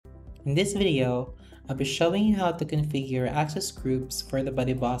In this video, I'll be showing you how to configure access groups for the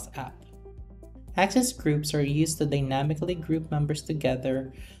BuddyBoss app. Access groups are used to dynamically group members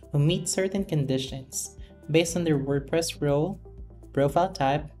together who meet certain conditions based on their WordPress role, profile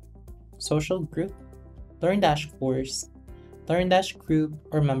type, social group, Learn-course, Learn-group,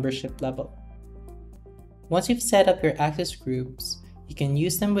 or membership level. Once you've set up your access groups, you can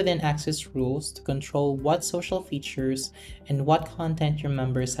use them within access rules to control what social features and what content your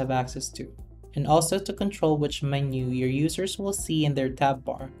members have access to, and also to control which menu your users will see in their tab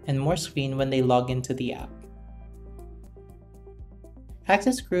bar and more screen when they log into the app.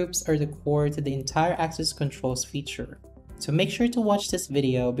 Access groups are the core to the entire access controls feature, so make sure to watch this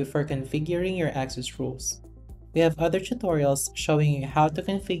video before configuring your access rules. We have other tutorials showing you how to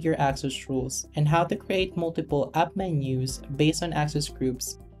configure access rules and how to create multiple app menus based on access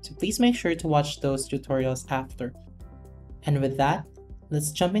groups, so please make sure to watch those tutorials after. And with that,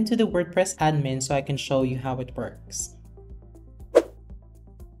 let's jump into the WordPress admin so I can show you how it works.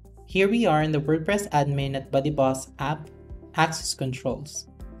 Here we are in the WordPress admin at BuddyBoss App, Access Controls.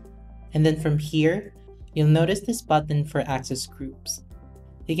 And then from here, you'll notice this button for access groups.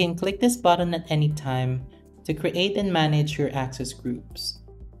 You can click this button at any time to create and manage your access groups.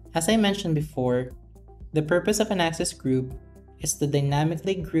 As I mentioned before, the purpose of an access group is to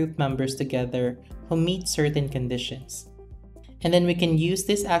dynamically group members together who meet certain conditions. And then we can use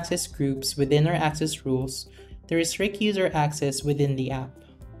these access groups within our access rules to restrict user access within the app.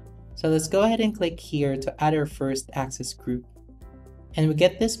 So let's go ahead and click here to add our first access group. And we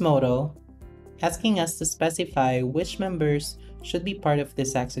get this modal asking us to specify which members should be part of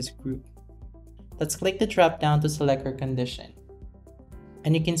this access group. Let's click the drop down to select our condition.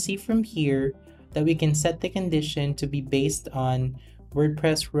 And you can see from here that we can set the condition to be based on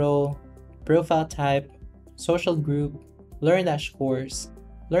WordPress role, profile type, social group, Learn-course,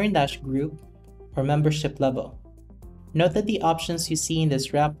 Learn-group, or membership level. Note that the options you see in this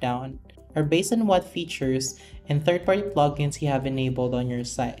drop down are based on what features and third-party plugins you have enabled on your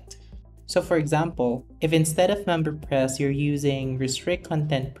site. So for example, if instead of MemberPress you're using Restrict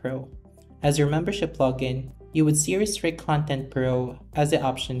Content Pro as your membership plugin, you would see Restrict Content Pro as the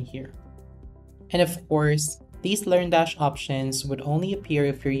option here. And of course, these Learn- options would only appear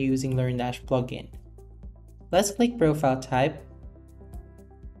if you're using Learn- plugin. Let's click Profile Type,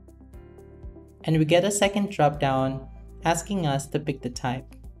 and we get a second drop-down asking us to pick the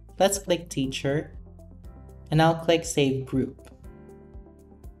type. Let's click Teacher, and I'll click Save Group.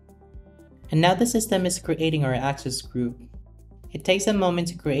 And now the system is creating our access group. It takes a moment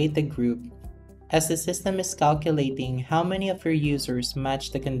to create the group, as the system is calculating how many of your users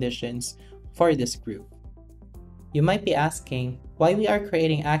match the conditions for this group. You might be asking why we are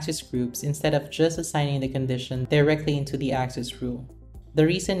creating access groups instead of just assigning the condition directly into the access rule. The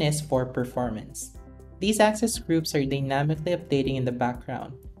reason is for performance. These access groups are dynamically updating in the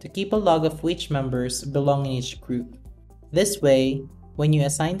background to keep a log of which members belong in each group. This way, when you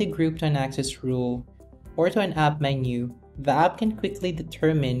assign the group to an access rule or to an app menu, the app can quickly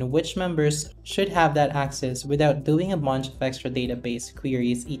determine which members should have that access without doing a bunch of extra database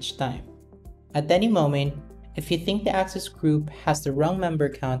queries each time. At any moment, if you think the access group has the wrong member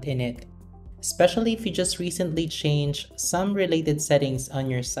count in it, especially if you just recently changed some related settings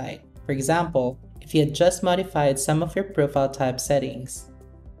on your site. For example, if you had just modified some of your profile type settings,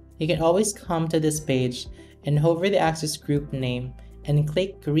 you can always come to this page and hover the access group name and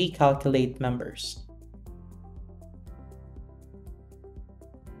click Recalculate Members.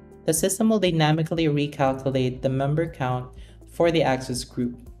 The system will dynamically recalculate the member count for the access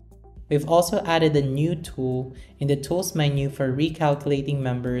group. We've also added a new tool in the Tools menu for recalculating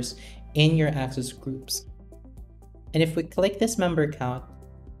members in your access groups. And if we click this member count,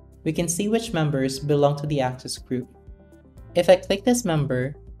 we can see which members belong to the access group. If I click this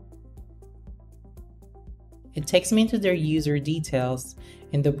member, it takes me into their user details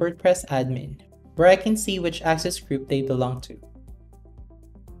in the WordPress admin, where I can see which access group they belong to.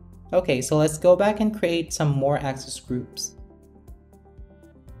 Okay, so let's go back and create some more access groups.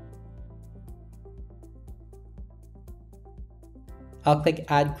 I'll click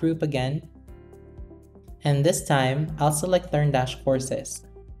Add Group again, and this time I'll select Learn-courses.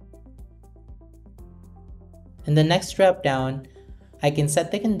 In the next drop-down, I can set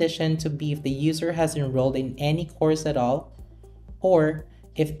the condition to be if the user has enrolled in any course at all, or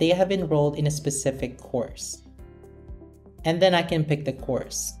if they have enrolled in a specific course. And then I can pick the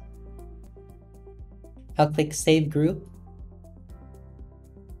course. I'll click Save Group.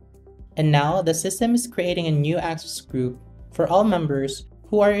 And now the system is creating a new access group for all members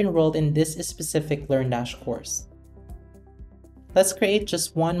who are enrolled in this specific Learn- course. Let's create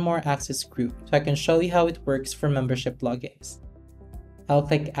just one more access group so I can show you how it works for membership logins. I'll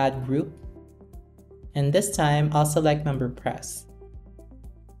click Add Group, and this time I'll select MemberPress.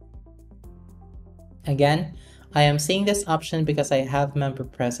 Again, I am seeing this option because I have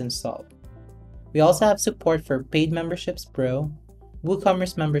MemberPress installed. We also have support for Paid Memberships Pro,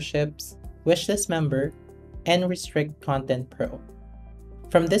 WooCommerce Memberships, Wishlist Member, and Restrict Content Pro.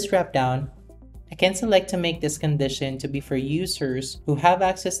 From this dropdown, I can select to make this condition to be for users who have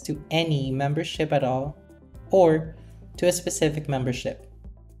access to any membership at all or to a specific membership.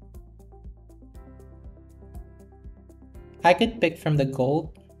 I could pick from the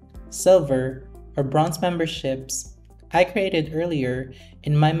Gold, Silver, or Bronze memberships I created earlier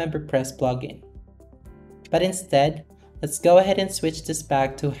in my MemberPress plugin. But instead, let's go ahead and switch this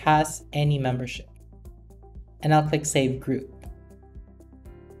back to Has Any Membership. And I'll click Save Group.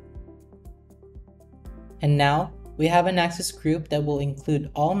 And now, we have an access group that will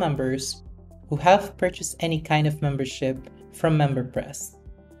include all members who have purchased any kind of membership from MemberPress.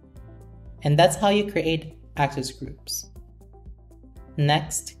 And that's how you create access groups.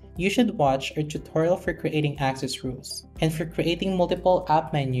 Next, you should watch our tutorial for creating access rules and for creating multiple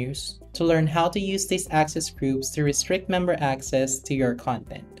app menus to learn how to use these access groups to restrict member access to your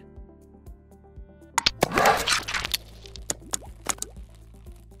content.